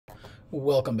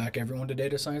Welcome back everyone to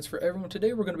Data Science for Everyone.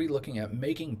 Today we're going to be looking at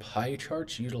making pie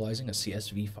charts utilizing a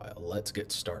CSV file. Let's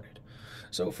get started.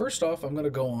 So first off, I'm going to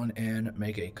go on and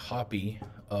make a copy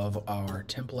of our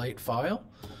template file.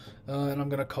 And I'm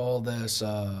going to call this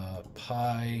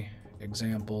pie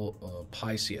example,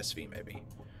 pie CSV maybe.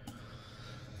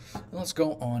 Let's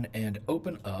go on and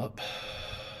open up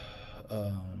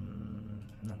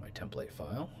not my template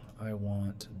file. I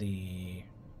want the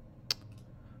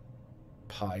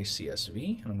pie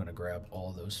CSV, and I'm going to grab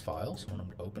all those files when I'm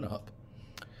going to open up.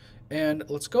 And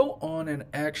let's go on and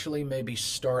actually maybe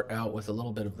start out with a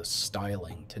little bit of the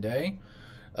styling today.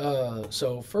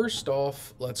 So first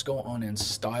off, let's go on and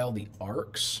style the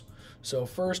arcs. So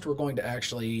first we're going to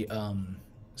actually,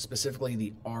 specifically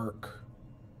the arc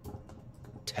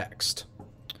text.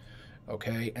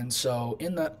 Okay, and so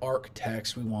in that arc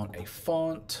text we want a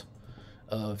font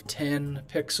of 10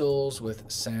 pixels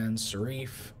with sans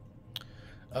serif.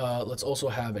 Let's also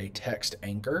have a text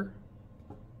anchor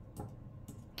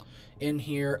in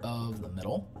here of the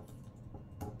middle.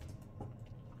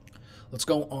 Let's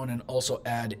go on and also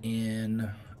add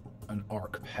in an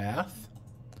arc path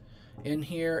in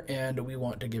here, and we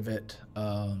want to give it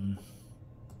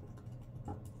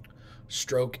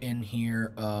stroke in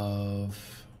here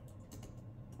of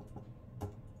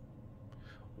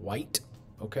white.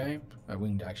 Okay, we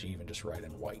can actually even just write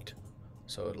in white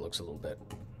so it looks a little bit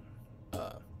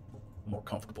more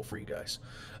comfortable for you guys.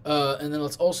 And then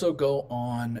let's also go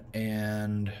on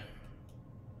and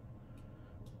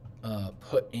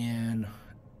put in,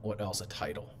 what else, a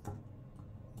title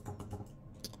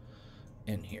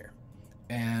in here.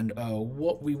 And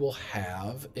what we will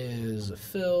have is a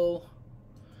fill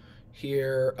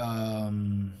here.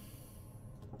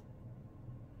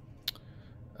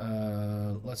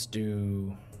 Let's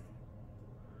do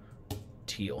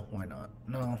teal. Why not?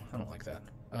 No, I don't like that.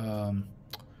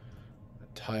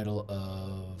 Title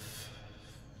of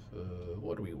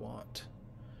what do we want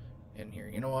in here?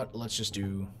 You know what? Let's just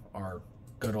do our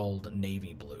good old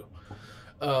navy blue.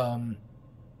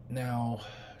 Now,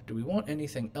 do we want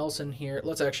anything else in here?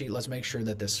 Let's make sure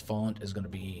that this font is going to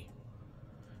be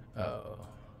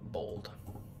bold.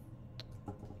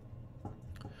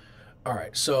 All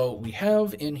right, so we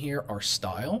have in here our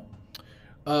style.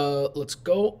 Let's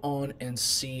go on and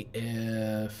see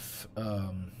if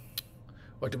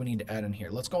what do we need to add in here?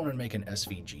 Let's go on and make an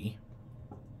SVG.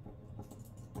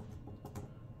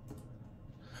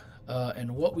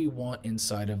 And what we want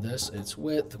inside of this, its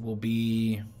width will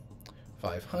be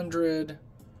 500.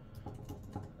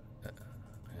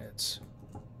 Its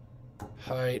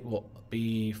height will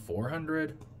be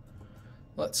 400,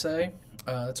 let's say.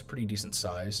 That's a pretty decent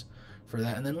size for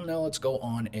that. And then now let's go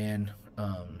on and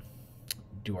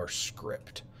do our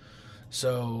script.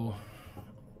 So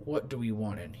what do we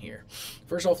want in here?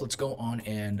 First off, let's go on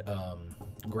and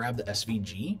grab the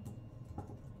SVG.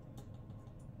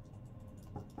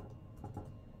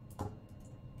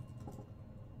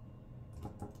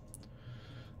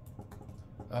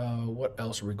 What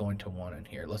else are we going to want in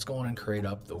here? Let's go on and create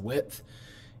up the width.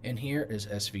 In here is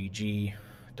SVG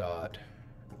dot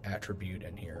attribute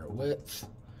in here width.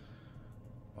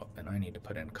 Oh, and I need to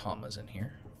put in commas in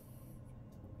here.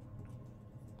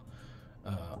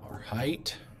 Our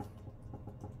height.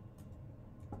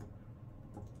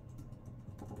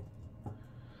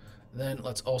 Then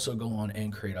let's also go on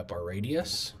and create up our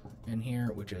radius in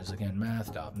here, which is again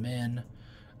math.min.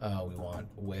 We want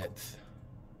width,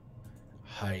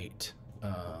 height,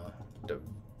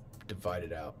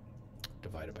 divided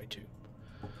by 2.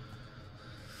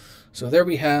 So there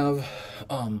we have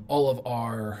all of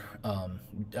our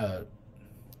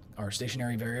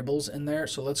stationary variables in there.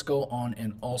 So let's go on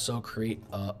and also create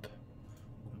up,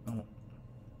 oh,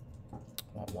 I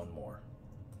want one more,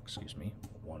 excuse me,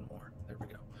 one more, there we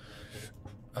go.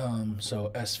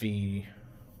 So SVG,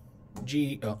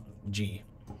 G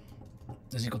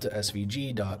is equal to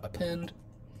SVG dot append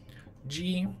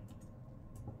G.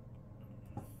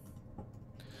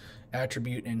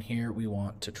 Attribute in here, we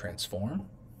want to transform.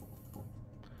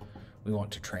 We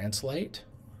want to translate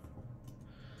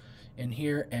in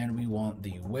here, and we want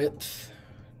the width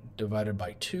divided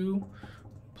by 2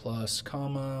 plus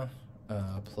comma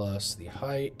plus the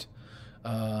height,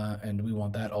 and we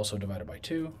want that also divided by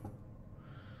 2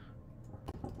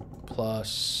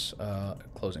 plus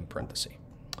closing parenthesis.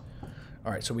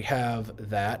 All right, so we have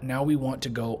that. Now we want to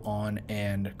go on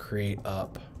and create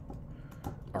up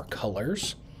our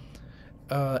colors.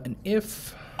 And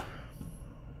if,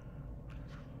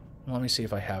 let me see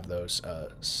if I have those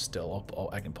still.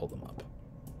 I can pull them up.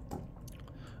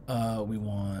 We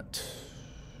want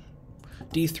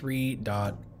d3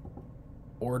 dot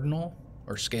ordinal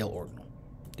or scale ordinal.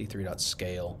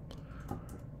 D3.scale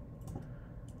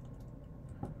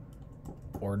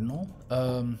ordinal.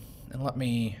 And let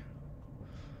me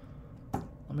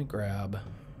grab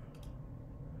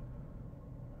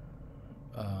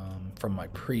from my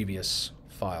previous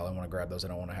file. I want to grab those. I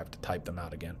don't want to have to type them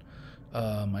out again.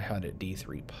 I had it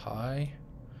D3Pi,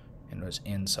 and it was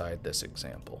inside this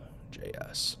example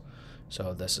JS.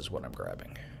 So this is what I'm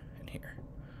grabbing in here.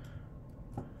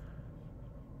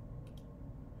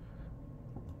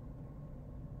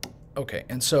 Okay,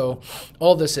 and so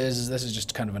all this is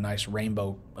just kind of a nice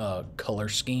rainbow color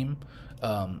scheme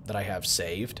that I have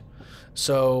saved.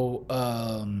 So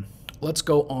let's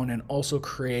go on and also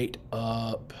create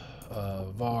up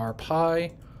var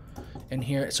pi in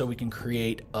here, so we can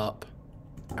create up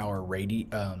our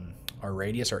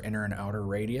radius, our inner and outer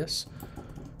radius.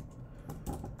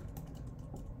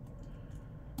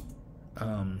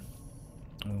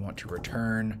 We want to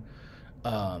return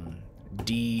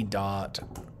d dot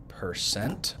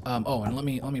percent. Oh, and let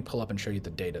me pull up and show you the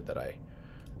data that I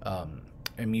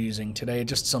am using today.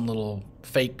 Just some little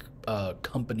fake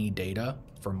company data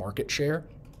for market share.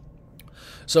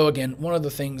 So again, one of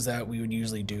the things that we would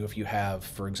usually do if you have,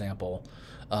 for example,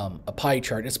 a pie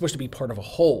chart, it's supposed to be part of a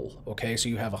whole, okay? So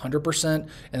you have 100%, and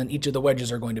then each of the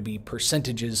wedges are going to be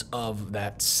percentages of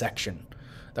that section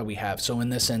that we have. So in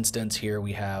this instance here,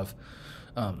 we have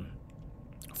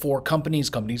 4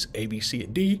 companies A, B, C,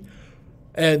 and D,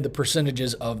 and the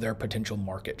percentages of their potential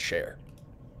market share.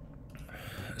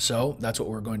 So that's what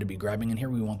we're going to be grabbing in here.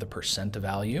 We want the percent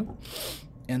value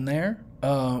in there.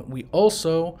 We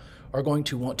also are going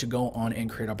to want to go on and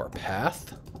create up our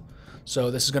path. So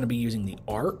this is going to be using the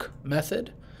arc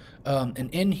method.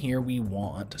 And in here we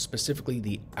want specifically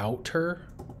the outer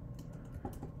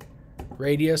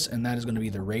radius, and that is going to be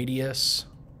the radius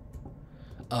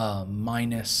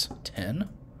minus 10.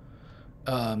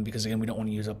 Because again, we don't want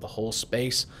to use up the whole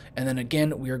space. And then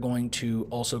again, we are going to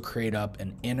also create up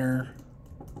an inner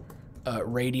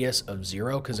radius of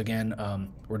 0, because again,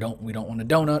 we don't want a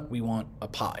donut, we want a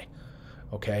pie.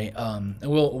 Okay, and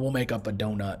we'll make up a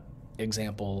donut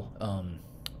example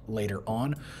later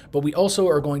on, but we also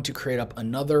are going to create up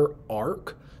another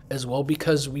arc as well,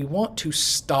 because we want to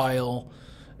style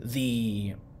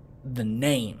the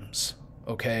names,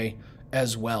 okay,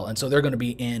 as well. And so they're going to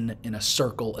be in a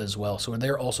circle as well, so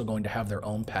they're also going to have their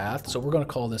own path. So we're going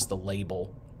to call this the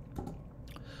label.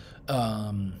 Do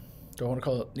I want to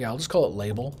call it? Yeah, I'll just call it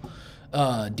label.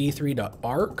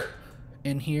 D3.arc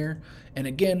in here, and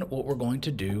again, what we're going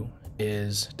to do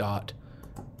is dot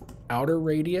outer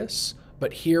radius,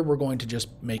 but here we're going to just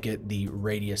make it the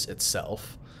radius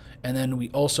itself. And then we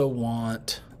also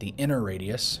want the inner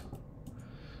radius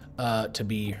to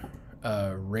be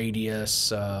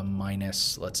radius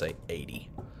minus, let's say, 80.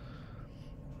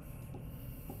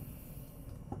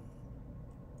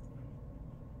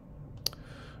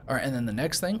 All right, and then the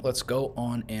next thing, let's go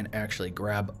on and actually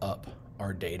grab up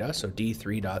our data. So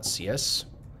d3.csv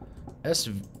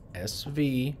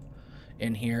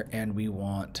in here, and we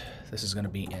want, this is going to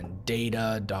be in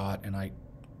data dot, and I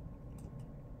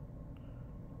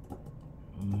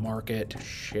market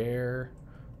share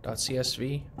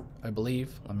 .csv, I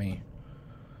believe. Let me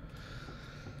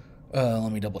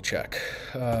double check.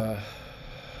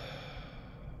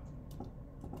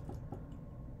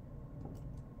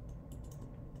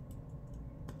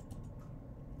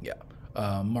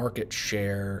 Market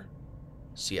share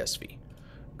CSV.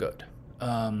 Good.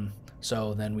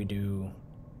 So then we do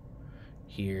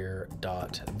here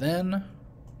dot then.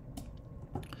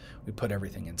 We put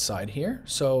everything inside here.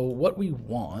 So what we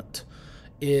want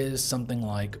is something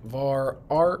like var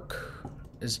arc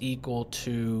is equal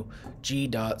to g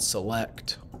dot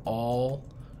select all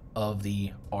of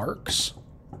the arcs.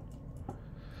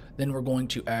 Then we're going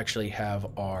to actually have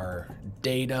our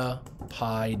data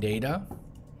pi data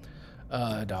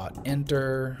dot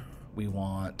enter. We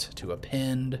want to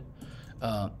append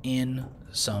in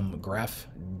some graph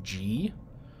G.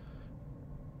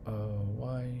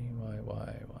 Why?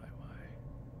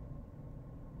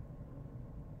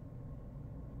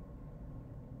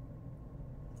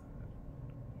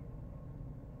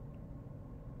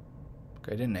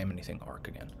 Okay, I didn't name anything arc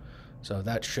again, so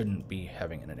that shouldn't be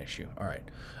having an issue. All right,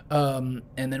 and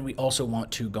then we also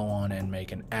want to go on and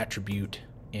make an attribute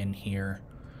in here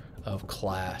of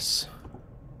class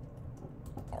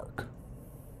arc.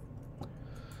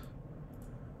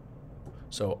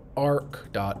 So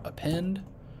arc.append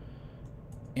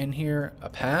in here, a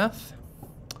path.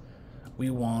 We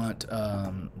want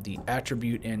the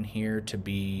attribute in here to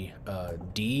be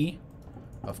d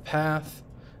of path,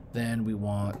 Then we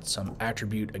want some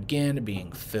attribute again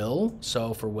being fill,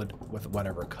 so for with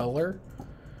whatever color.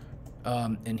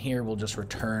 And here we'll just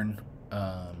return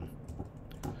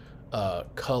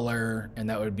color, and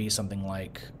that would be something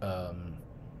like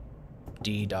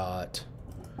d dot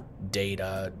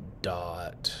data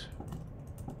dot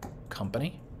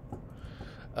company.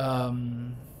 I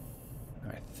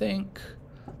think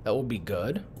that will be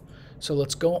good. So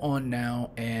let's go on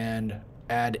now and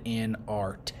add in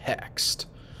our text.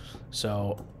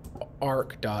 So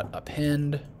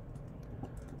arc.append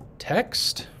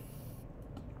text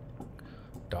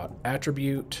dot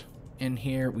attribute. In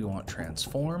here we want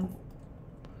transform.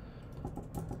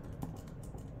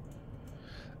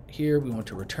 Here we want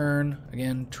to return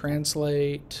again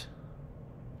translate.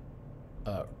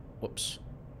 Whoops.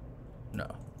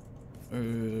 No.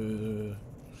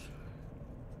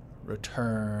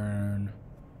 Return.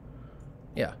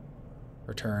 Yeah.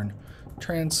 Return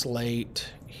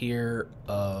translate here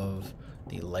of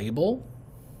the label,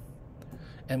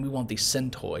 and we want the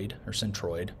centroid or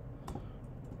centroid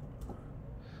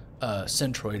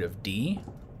of D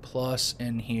plus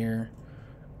in here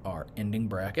our ending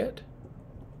bracket,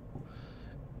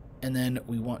 and then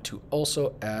we want to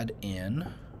also add in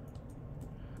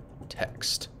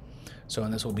text. So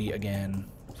and this will be again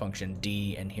function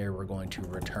D, and here we're going to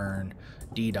return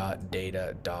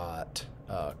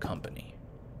d.data.company.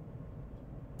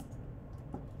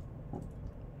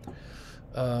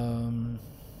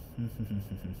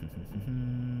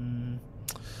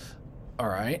 All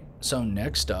right, so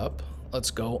next up,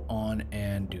 let's go on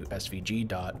and do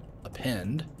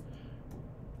svg.append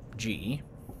G,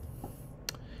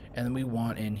 and then we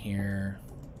want in here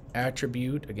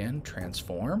attribute again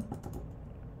transform,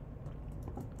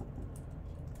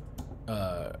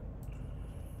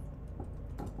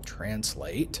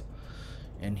 translate,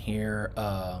 and here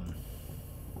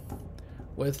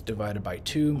width divided by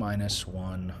 2 minus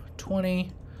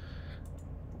 120,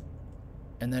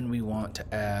 and then we want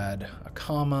to add a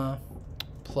comma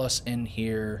plus in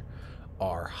here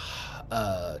our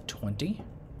 20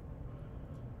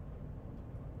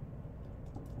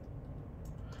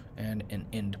 and an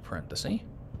end parenthesis.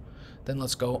 Then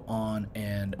let's go on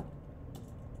and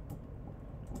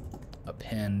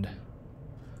append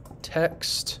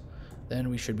text. Then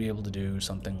we should be able to do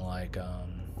something like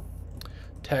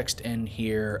text in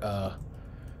here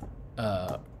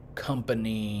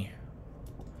company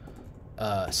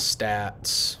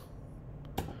stats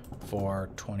for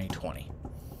 2020,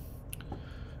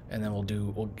 and then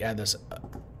we'll add this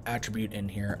attribute in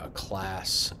here, a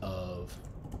class of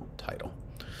title.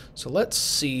 So let's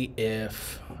see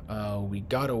if we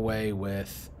got away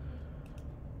with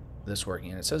this working.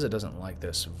 And it says it doesn't like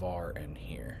this var in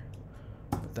here,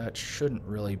 but that shouldn't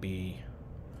really be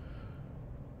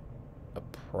a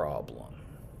problem.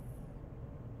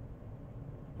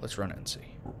 Let's run it and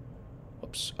see.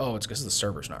 Whoops. Oh, it's because the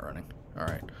server's not running. All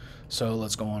right. So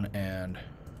let's go on and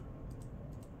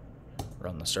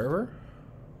run the server.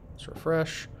 Let's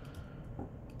refresh.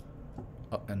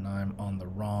 Oh, and I'm on the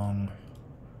wrong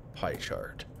pie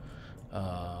chart.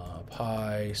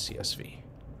 Pie CSV.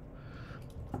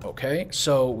 Okay,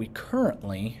 so we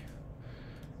currently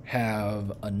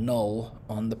have a null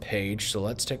on the page, so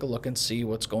let's take a look and see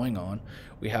what's going on.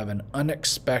 We have an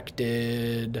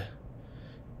unexpected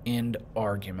end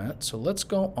argument, so let's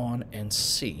go on and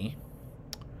see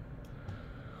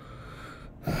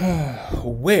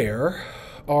where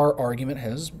our argument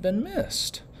has been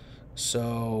missed.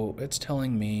 So it's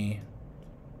telling me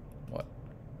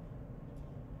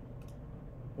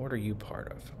what are you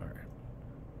part of? All right.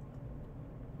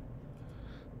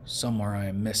 Somewhere I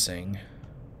am missing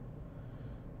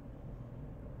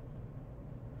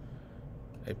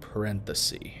a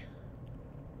parenthesis.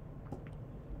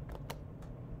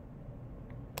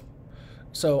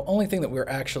 So only thing that we're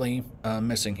actually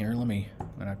missing here, I'm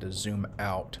gonna have to zoom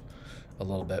out a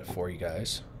little bit for you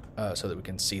guys so that we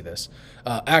can see this.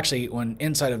 Actually, when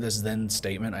inside of this then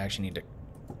statement, I actually need to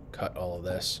cut all of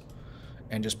this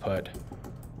and just put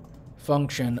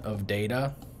function of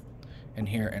data in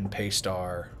here and paste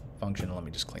our function. Let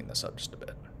me just clean this up just a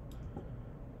bit.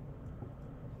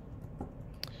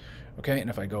 Okay, and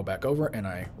if I go back over and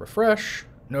I refresh,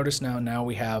 notice now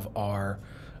we have our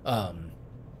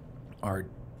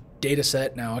data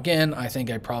set. Now again, I think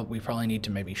we probably need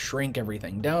to maybe shrink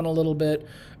everything down a little bit,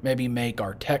 maybe make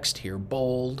our text here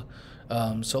bold.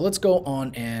 So let's go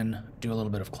on and do a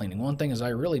little bit of cleaning. One thing is I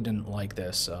really didn't like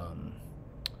this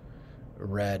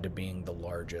red being the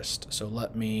largest. So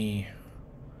let me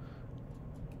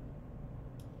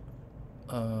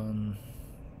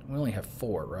we only have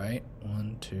 4, right?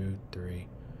 1, 2, 3,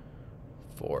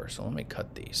 4. So let me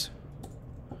cut these.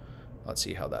 Let's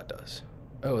see how that does.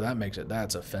 Oh, that makes it,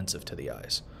 that's offensive to the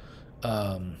eyes.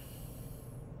 Let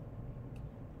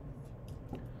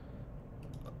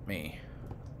me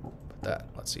put that,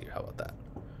 let's see, how about that?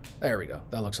 There we go.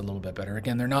 That looks a little bit better.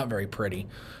 Again, they're not very pretty.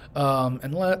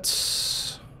 And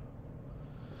let's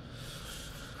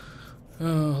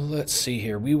see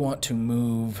here. We want to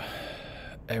move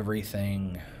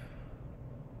everything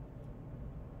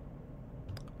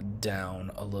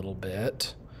down a little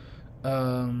bit.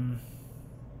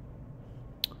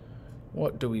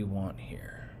 What do we want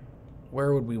here?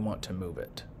 Where would we want to move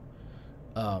it?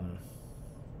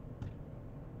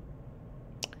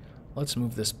 Let's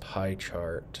move this pie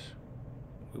chart.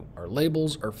 Our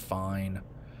labels are fine.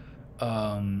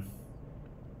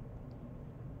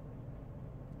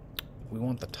 We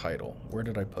want the title. Where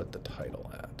did I put the title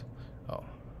at? Oh,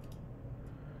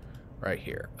 right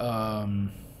here.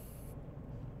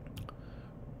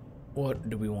 What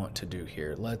do we want to do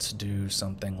here? Let's do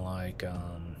something like, I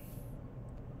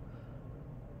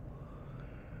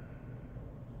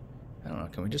don't know,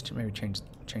 can we just maybe change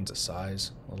the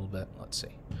size a little bit? Let's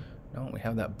see. No, we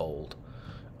have that bold.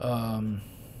 What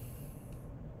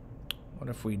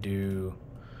if we do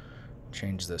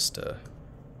change this to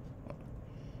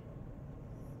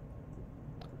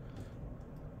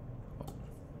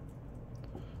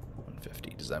 150?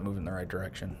 Does that move in the right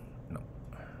direction? No.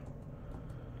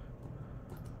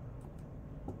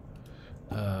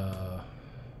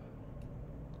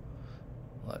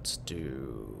 Let's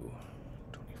do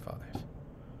 25.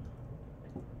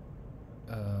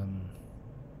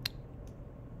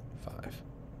 5.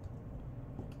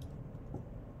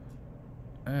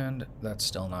 And that's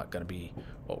still not going to be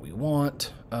what we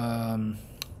want.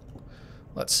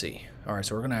 Let's see. All right,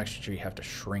 so we're going to actually have to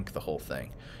shrink the whole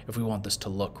thing if we want this to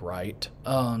look right.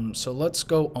 So let's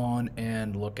go on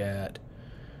and look at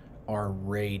our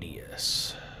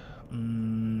radius.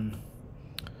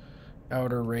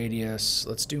 Outer radius,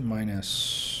 let's do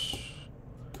minus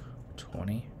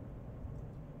 20.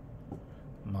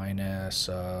 Minus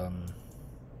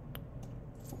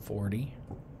 40.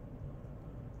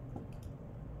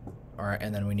 All right,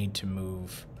 and then we need to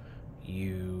move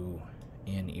you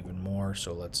in even more,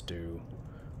 so let's do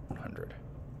 100.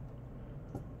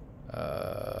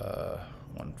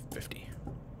 150.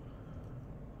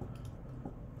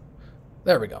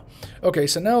 There we go. Okay,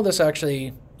 so now this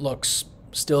actually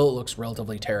still looks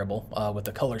relatively terrible with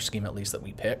the color scheme, at least, that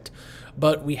we picked.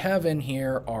 But we have in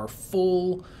here our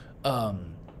full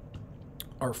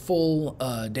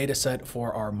data set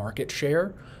for our market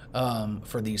share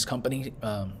for these company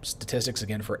statistics,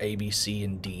 again, for A, B, C,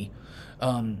 and D.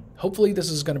 Hopefully this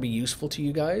is going to be useful to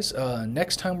you guys.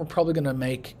 Next time we're probably going to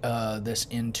make this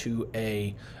into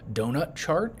a donut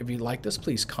chart. If you like this,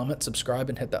 please comment, subscribe,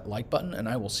 and hit that like button, and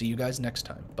I will see you guys next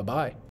time. Bye-bye.